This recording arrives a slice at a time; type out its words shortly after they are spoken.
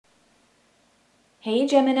Hey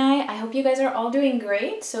Gemini, I hope you guys are all doing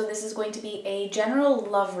great. So this is going to be a general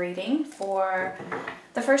love reading for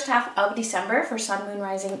the first half of December for Sun, Moon,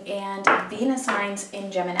 Rising, and Venus signs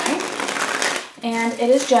in Gemini. And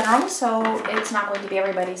it is general, so it's not going to be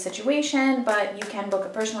everybody's situation, but you can book a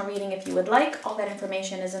personal reading if you would like. All that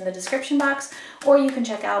information is in the description box, or you can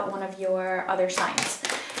check out one of your other signs.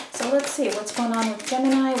 So let's see what's going on with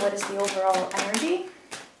Gemini. What is the overall energy?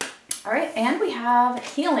 All right, and we have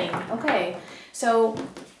healing. Okay. So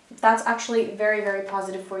that's actually very, very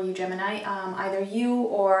positive for you, Gemini. Either you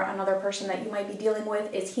or another person that you might be dealing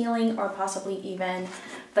with is healing, or possibly even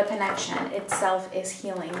the connection itself is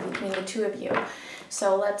healing between the two of you.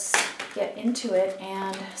 So let's get into it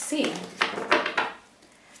and see. All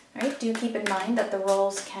right, do keep in mind that the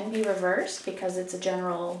roles can be reversed because it's a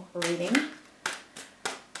general reading.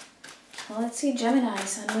 Well, let's see, Gemini,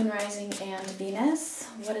 Sun, Moon, Rising, and Venus.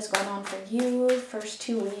 What is going on for you first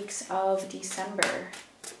 2 weeks of December?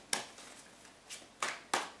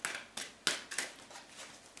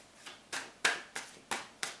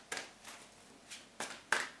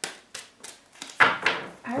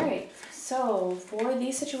 All right, so for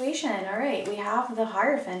the situation, all right, we have the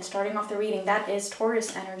Hierophant starting off the reading. That is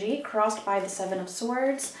Taurus energy, crossed by the Seven of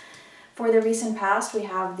Swords. For the recent past, we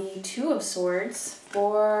have the Two of Swords.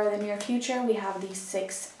 For the near future, we have the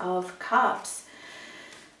Six of Cups.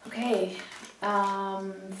 Okay,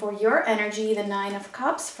 for your energy, the Nine of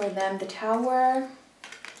Cups. For them, the Tower.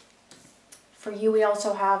 For you, we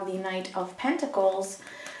also have the Knight of Pentacles.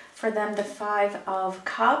 For them, the Five of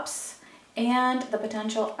Cups. And the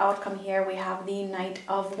potential outcome here, we have the Knight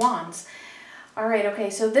of Wands. All right, okay,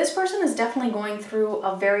 so this person is definitely going through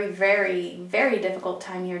a very, very, very difficult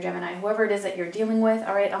time here, Gemini. Whoever it is that you're dealing with,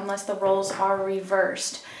 all right, unless the roles are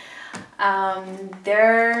reversed. And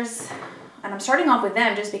I'm starting off with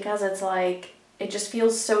them just because it's like, it just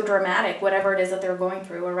feels so dramatic, whatever it is that they're going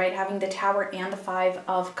through, all right? Having the Tower and the Five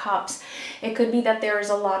of Cups. It could be that there is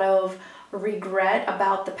a lot of regret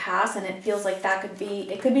about the past, and it feels like that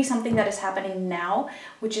it could be something that is happening now,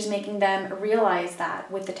 which is making them realize that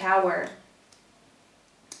with the Tower.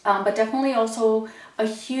 But definitely also a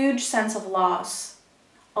huge sense of loss,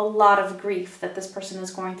 a lot of grief that this person is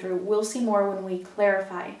going through. We'll see more when we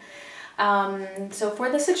clarify. So for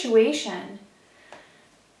the situation,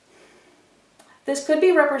 this could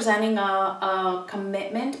be representing a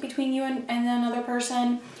commitment between you and another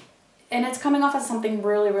person. And it's coming off as something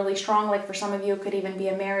really, really strong. Like for some of you, it could even be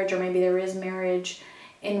a marriage, or maybe there is marriage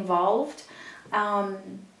involved.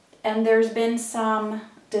 And there's been some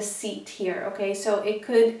deceit here, okay? So it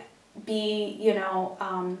could be, you know,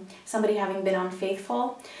 somebody having been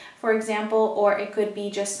unfaithful, for example, or it could be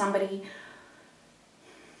just somebody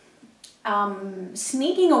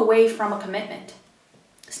sneaking away from a commitment,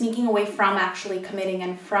 sneaking away from actually committing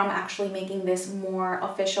and from actually making this more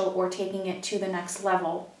official or taking it to the next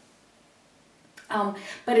level.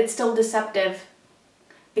 But it's still deceptive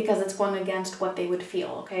because it's going against what they would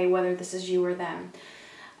feel, okay, whether this is you or them.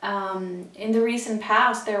 In the recent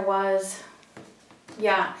past, there was,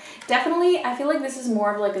 yeah, definitely, I feel like this is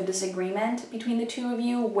more of like a disagreement between the two of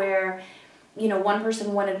you where, you know, one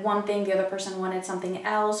person wanted one thing, the other person wanted something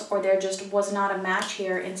else, or there just was not a match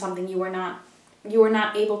here in something. You were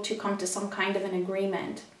not able to come to some kind of an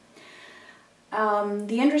agreement.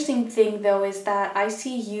 The interesting thing though is that I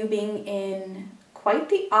see you being in quite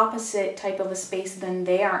the opposite type of a space than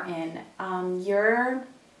they are in.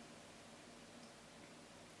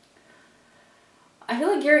 I feel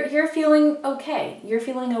like you're feeling okay. You're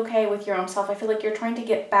feeling okay with your own self. I feel like you're trying to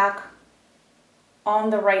get back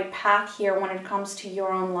on the right path here when it comes to your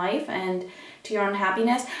own life and to your own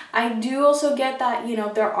happiness. I do also get that, you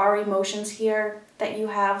know, there are emotions here that you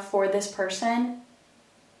have for this person.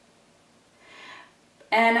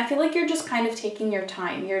 And I feel like you're just kind of taking your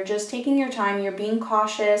time. You're just taking your time. You're being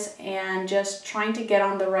cautious and just trying to get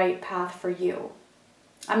on the right path for you.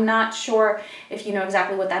 I'm not sure if you know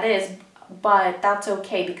exactly what that is, but that's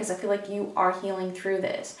okay because I feel like you are healing through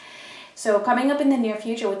this. So coming up in the near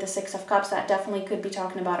future with the Six of Cups, that definitely could be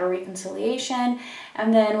talking about a reconciliation.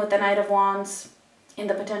 And then with the Knight of Wands, in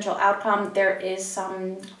the potential outcome, there is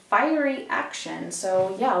some fiery action.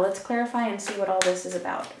 So yeah, let's clarify and see what all this is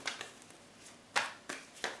about.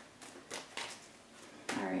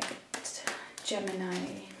 All right,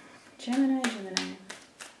 Gemini, Gemini, Gemini.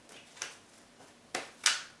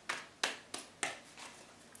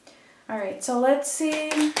 All right, so let's see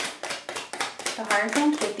the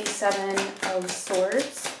Hierophant with the Seven of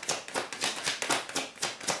Swords.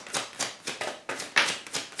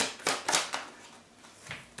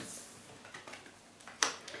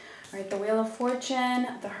 All right, the Wheel of Fortune,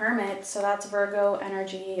 the Hermit, so that's Virgo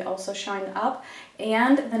energy also showing up,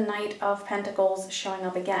 and the Knight of Pentacles showing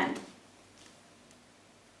up again.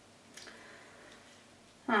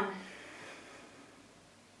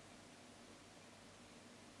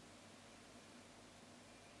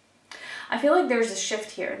 I feel like there's a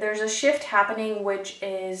shift here. There's a shift happening which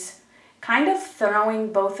is kind of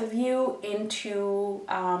throwing both of you into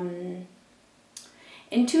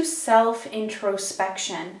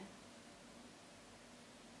self-introspection.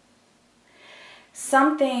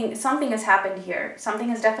 Something has happened here. Something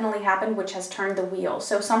has definitely happened which has turned the wheel.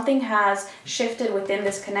 So something has shifted within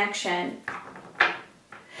this connection.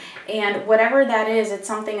 And whatever that is, it's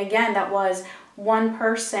something, again, that was one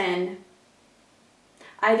person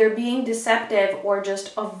either being deceptive or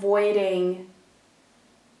just avoiding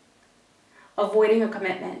a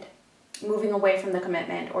commitment, moving away from the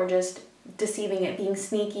commitment, or just deceiving it, being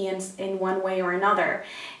sneaky in one way or another.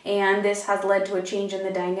 And this has led to a change in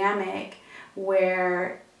the dynamic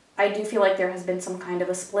where I do feel like there has been some kind of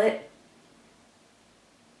a split.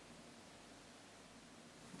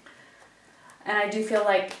 And I do feel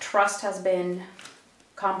like trust has been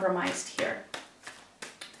compromised here.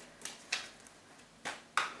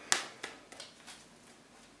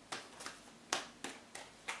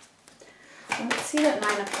 Let's see that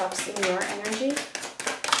Nine of Cups in your energy.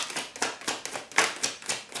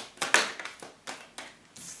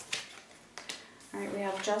 All right, we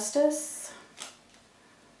have Justice,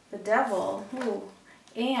 the Devil,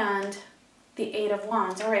 and the Eight of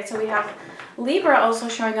Wands. All right, so we have Libra also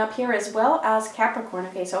showing up here, as well as Capricorn.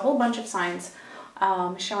 Okay, so a whole bunch of signs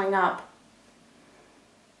showing up.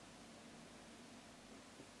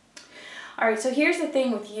 All right, so here's the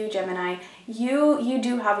thing with you, Gemini. You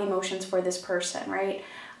do have emotions for this person, right?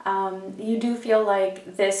 You do feel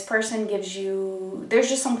like this person gives you, there's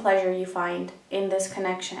just some pleasure you find in this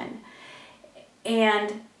connection.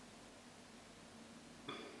 And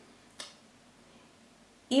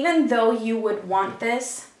even though you would want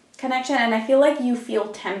this connection, and I feel like you feel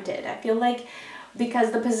tempted. I feel like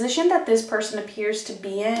because the position that this person appears to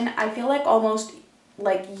be in, I feel like almost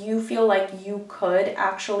like you feel like you could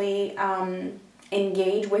actually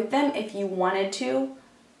engage with them if you wanted to.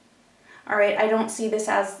 All right, I don't see this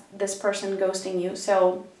as this person ghosting you.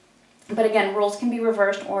 So, but again, roles can be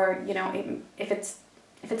reversed, or, you know, if it's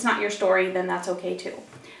not your story, then that's okay too.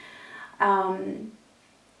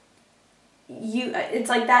 It's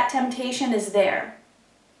like that temptation is there.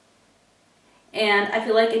 And I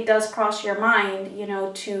feel like it does cross your mind, you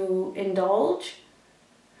know, to indulge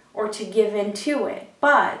or to give into it.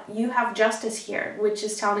 But you have Justice here, which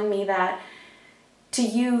is telling me that to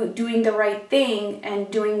you, doing the right thing and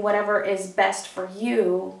doing whatever is best for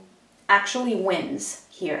you actually wins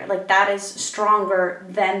here. Like, that is stronger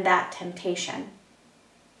than that temptation.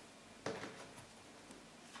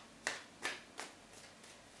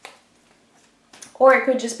 Or it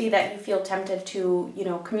could just be that you feel tempted to, you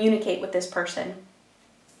know, communicate with this person.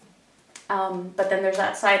 But then there's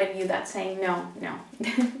that side of you that's saying, no.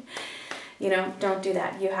 You know, don't do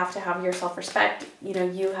that. You have to have your self-respect. You know,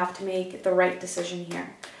 you have to make the right decision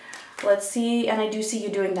here. Let's see, and I do see you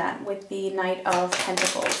doing that with the Knight of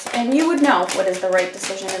Pentacles. And you would know what is the right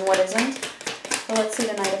decision and what isn't. So let's see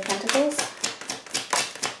the Knight of Pentacles.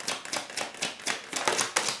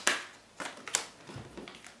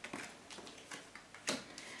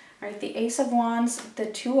 All right, the Ace of Wands, the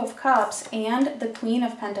Two of Cups, and the Queen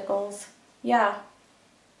of Pentacles. Yeah.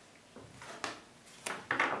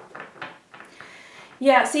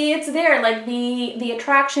 Yeah, see, it's there. Like, the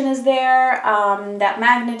attraction is there, that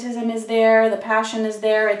magnetism is there, the passion is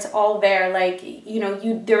there, it's all there. Like, you know,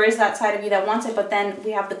 there is that side of you that wants it, but then we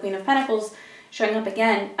have the Queen of Pentacles showing up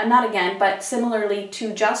again, not again, but similarly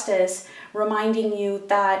to Justice, reminding you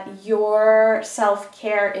that your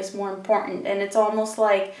self-care is more important. And it's almost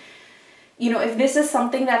like, you know, if this is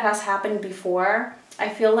something that has happened before, I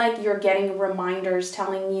feel like you're getting reminders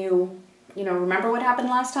telling you, you know, remember what happened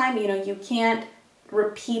last time? You know, you can't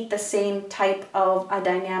repeat the same type of a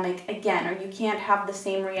dynamic again, or you can't have the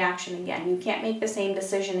same reaction again. You can't make the same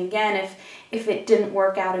decision again if it didn't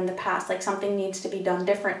work out in the past. Like, something needs to be done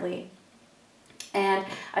differently. And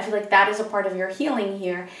I feel like that is a part of your healing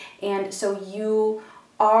here. And so you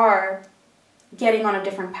are getting on a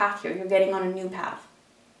different path here. You're getting on a new path.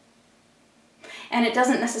 And it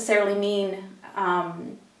doesn't necessarily mean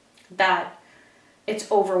that it's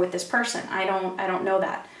over with this person. I don't know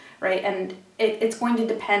that, right? And it's going to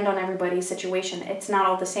depend on everybody's situation. It's not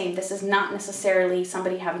all the same. This is not necessarily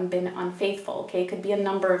somebody having been unfaithful, okay? It could be a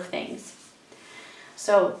number of things.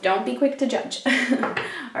 So don't be quick to judge,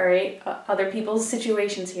 all right? Other people's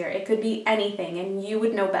situations here. It could be anything and you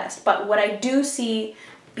would know best. But what I do see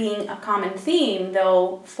being a common theme,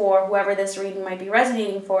 though, for whoever this reading might be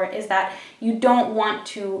resonating for, is that you don't want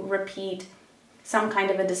to repeat some kind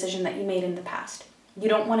of a decision that you made in the past. You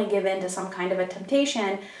don't want to give in to some kind of a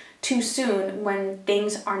temptation too soon when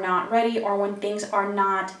things are not ready or when things are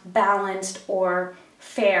not balanced or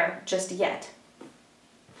fair just yet.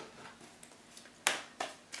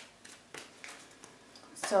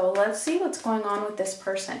 So let's see what's going on with this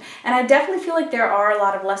person. And I definitely feel like there are a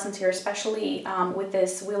lot of lessons here, especially with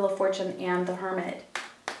this Wheel of Fortune and the Hermit.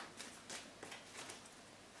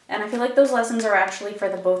 And I feel like those lessons are actually for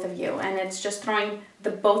the both of you. And it's just throwing the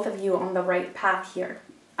both of you on the right path here.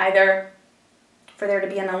 Either for there to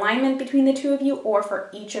be an alignment between the two of you or for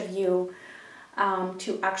each of you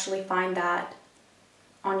to actually find that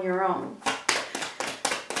on your own.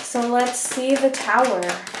 So let's see the Tower.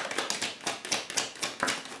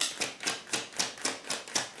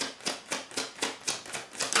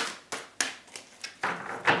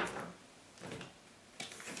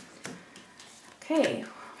 Okay,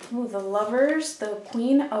 ooh, the Lovers, the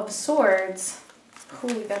Queen of Swords. Ooh,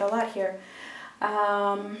 we got a lot here.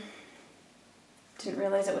 Didn't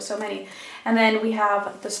realize it was so many. And then we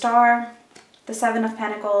have the Star, the Seven of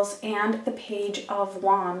Pentacles, and the Page of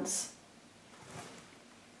Wands.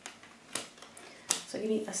 So give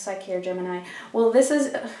me a sec here, Gemini. Well, this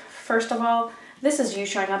is, first of all, this is you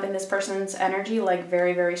showing up in this person's energy, like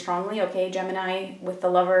very, very strongly, okay, Gemini, with the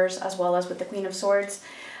Lovers as well as with the Queen of Swords.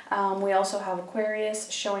 We also have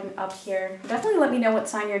Aquarius showing up here. Definitely let me know what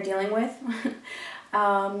sign you're dealing with.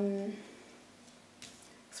 So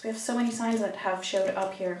we have so many signs that have showed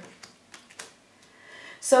up here.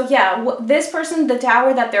 So yeah, this person, the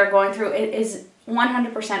Tower that they're going through, it is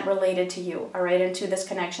 100% related to you, all right, and to this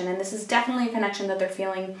connection. And this is definitely a connection that they're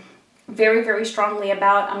feeling very, very strongly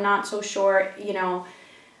about. I'm not so sure, you know,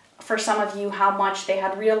 for some of you how much they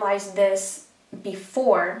had realized this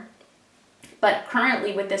before. But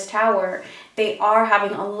currently with this Tower, they are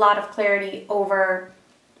having a lot of clarity over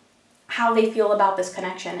how they feel about this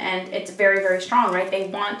connection. And it's very, very strong, right? They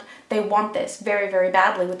want this very, very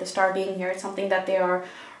badly with the Star being here. It's something that they are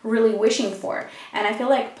really wishing for. And I feel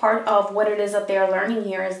like part of what it is that they are learning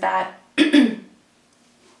here is that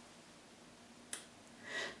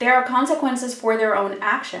there are consequences for their own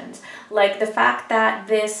actions. Like the fact that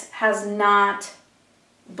this has not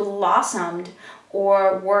blossomed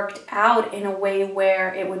or worked out in a way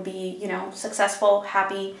where it would be, you know, successful,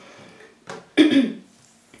 happy,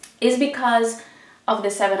 is because of the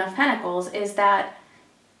Seven of Pentacles, is that,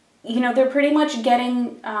 you know, they're pretty much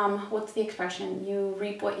getting, what's the expression? You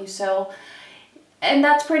reap what you sow. And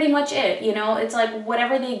that's pretty much it, you know? It's like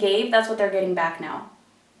whatever they gave, that's what they're getting back now.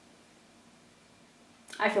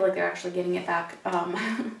 I feel like they're actually getting it back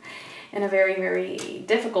in a very, very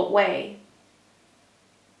difficult way.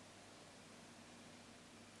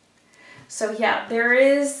 So yeah, there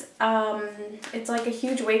is, it's like a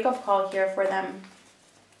huge wake-up call here for them.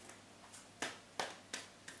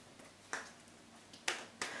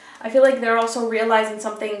 I feel like they're also realizing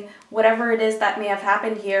something, whatever it is that may have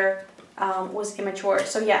happened here was immature.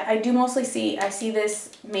 So yeah, I do mostly see, I see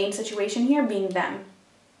this main situation here being them.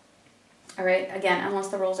 All right, again, unless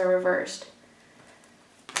the roles are reversed.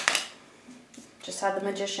 Just had the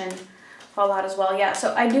Magician fall out as well. Yeah,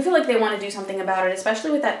 so I do feel like they want to do something about it,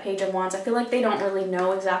 especially with that Page of Wands. I feel like they don't really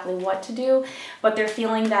know exactly what to do, but they're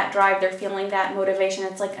feeling that drive, they're feeling that motivation.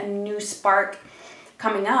 It's like a new spark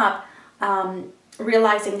coming up,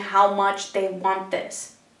 realizing how much they want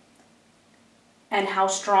this and how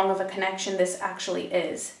strong of a connection this actually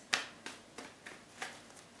is.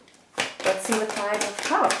 Let's see the Five of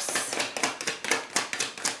Cups.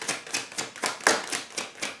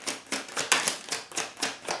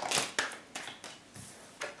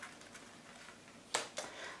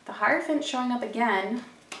 The Hierophant showing up again.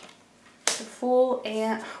 The Fool,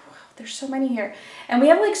 and oh, there's so many here. And we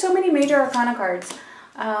have like so many major arcana cards.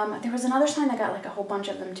 There was another sign that got like a whole bunch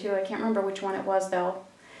of them too. I can't remember which one it was though.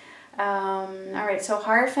 All right, so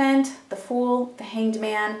Hierophant, the Fool, the Hanged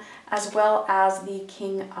Man, as well as the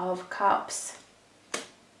King of Cups.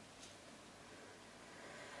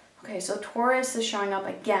 Okay, so Taurus is showing up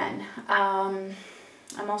again. I'm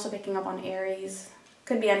also picking up on Aries.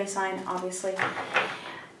 Could be any sign, obviously.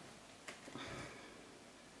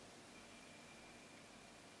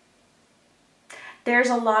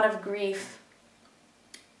 There's a lot of grief,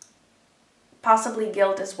 possibly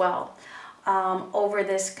guilt as well, over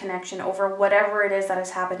this connection, over whatever it is that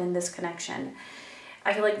has happened in this connection.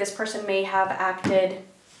 I feel like this person may have acted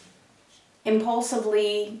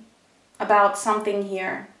impulsively, about something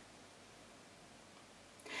here.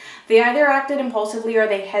 They either acted impulsively or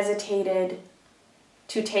they hesitated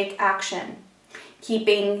to take action,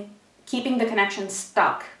 keeping the connection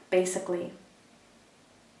stuck, basically.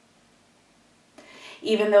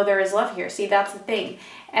 Even though there is love here. See, that's the thing.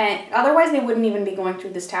 And otherwise they wouldn't even be going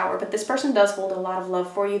through this Tower. But this person does hold a lot of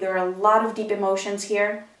love for you. There are a lot of deep emotions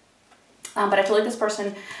here. But I feel like this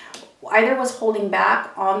person either was holding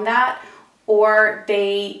back on that, or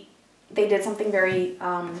they did something very,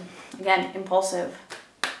 again, impulsive.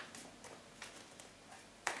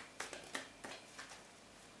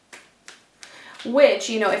 Which,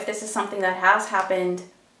 you know, if this is something that has happened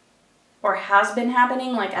or has been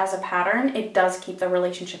happening, like as a pattern, it does keep the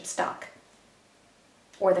relationship stuck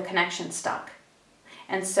or the connection stuck.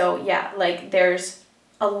 And so, yeah, like there's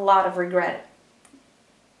a lot of regret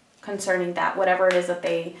concerning that, whatever it is that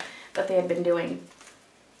they have been doing.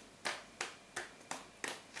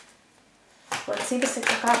 Let's see the Six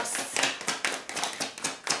of Cups.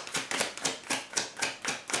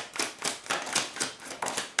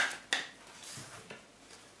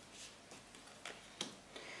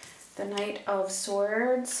 The Knight of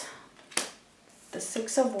Swords, the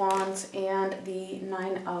Six of Wands, and the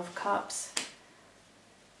Nine of Cups.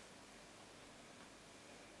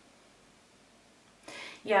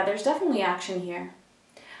 Yeah, there's definitely action here.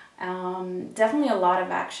 Definitely a lot of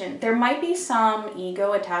action. There might be some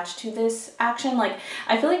ego attached to this action. Like,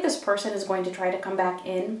 I feel like this person is going to try to come back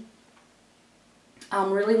in,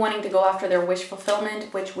 really wanting to go after their wish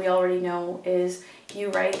fulfillment, which we already know is you,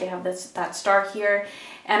 right? They have that star here.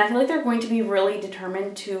 And I feel like they're going to be really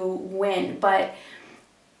determined to win, but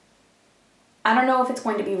I don't know if it's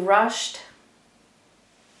going to be rushed.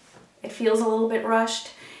 It feels a little bit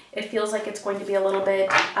rushed. It feels like it's going to be a little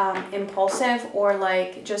bit impulsive, or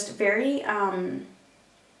like just very, I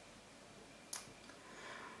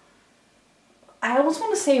almost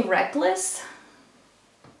want to say reckless.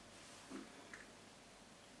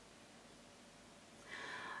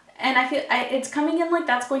 And I feel it's coming in like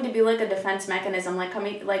that's going to be like a defense mechanism, like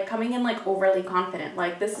coming in like overly confident,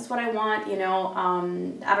 like this is what I want, you know.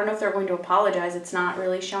 I don't know if they're going to apologize. It's not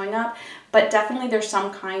really showing up, but definitely there's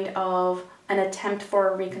some kind of an attempt for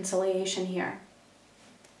a reconciliation here.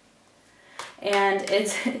 And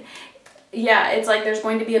it's, yeah, it's like there's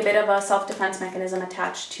going to be a bit of a self-defense mechanism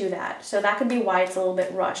attached to that. So that could be why it's a little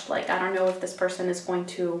bit rushed. Like, I don't know if this person is going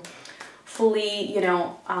to fully, you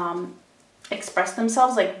know, express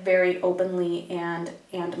themselves like very openly and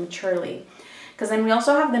maturely. Because then we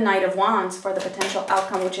also have the Knight of Wands for the potential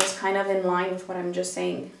outcome, which is kind of in line with what I'm just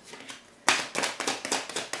saying.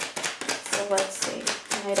 So let's see,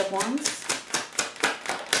 Knight of Wands.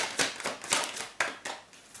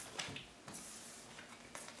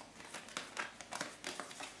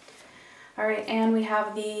 All right, and we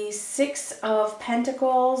have the Six of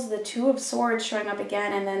Pentacles, the Two of Swords showing up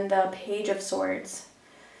again, and then the Page of Swords.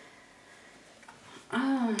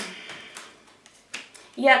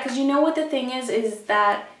 Yeah, because you know what the thing is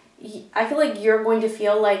that I feel like you're going to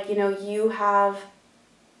feel like, you know, you have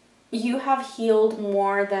healed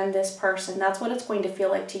more than this person. That's what it's going to feel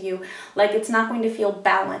like to you. Like, it's not going to feel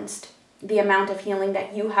balanced, the amount of healing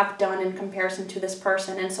that you have done in comparison to this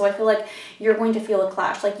person. And so I feel like you're going to feel a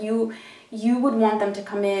clash. Like you would want them to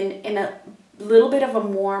come in a little bit of a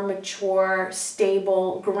more mature,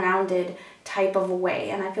 stable, grounded type of a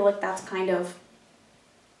way. And I feel like that's kind of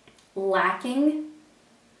lacking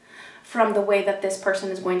from the way that this person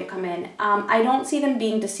is going to come in. I don't see them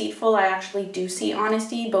being deceitful. I actually do see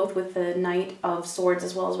honesty, both with the Knight of Swords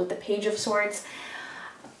as well as with the Page of Swords.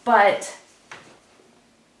 But,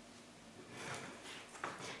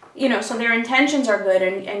 you know, so their intentions are good,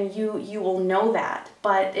 and you will know that.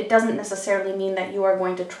 But it doesn't necessarily mean that you are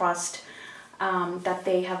going to trust that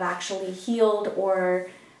they have actually healed or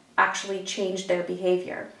actually changed their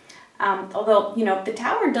behavior. Although, you know, the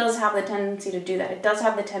Tower does have the tendency to do that. It does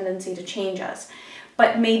have the tendency to change us.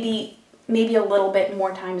 But maybe a little bit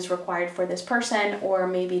more time is required for this person, or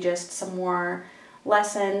maybe just some more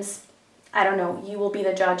lessons. I don't know. You will be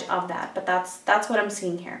the judge of that. But that's what I'm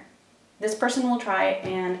seeing here. This person will try,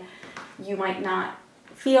 and you might not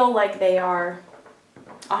feel like they are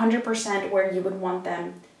 100% where you would want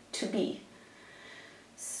them to be.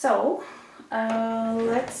 So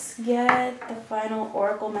let's get the final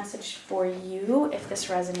oracle message for you, if this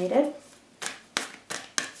resonated.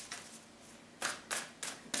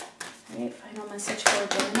 All right, final message for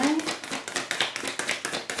Gemini.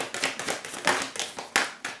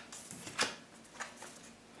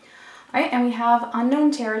 All right, and we have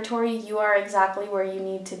unknown territory. You are exactly where you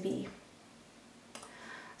need to be.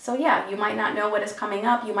 So yeah, you might not know what is coming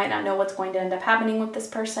up. You might not know what's going to end up happening with this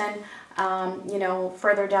person. you know,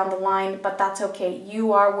 further down the line, but that's okay.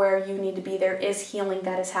 You are where you need to be. There is healing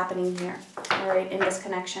that is happening here, all right, in this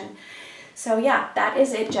connection. So yeah, that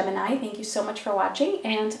is it, Gemini. Thank you so much for watching,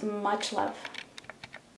 and much love.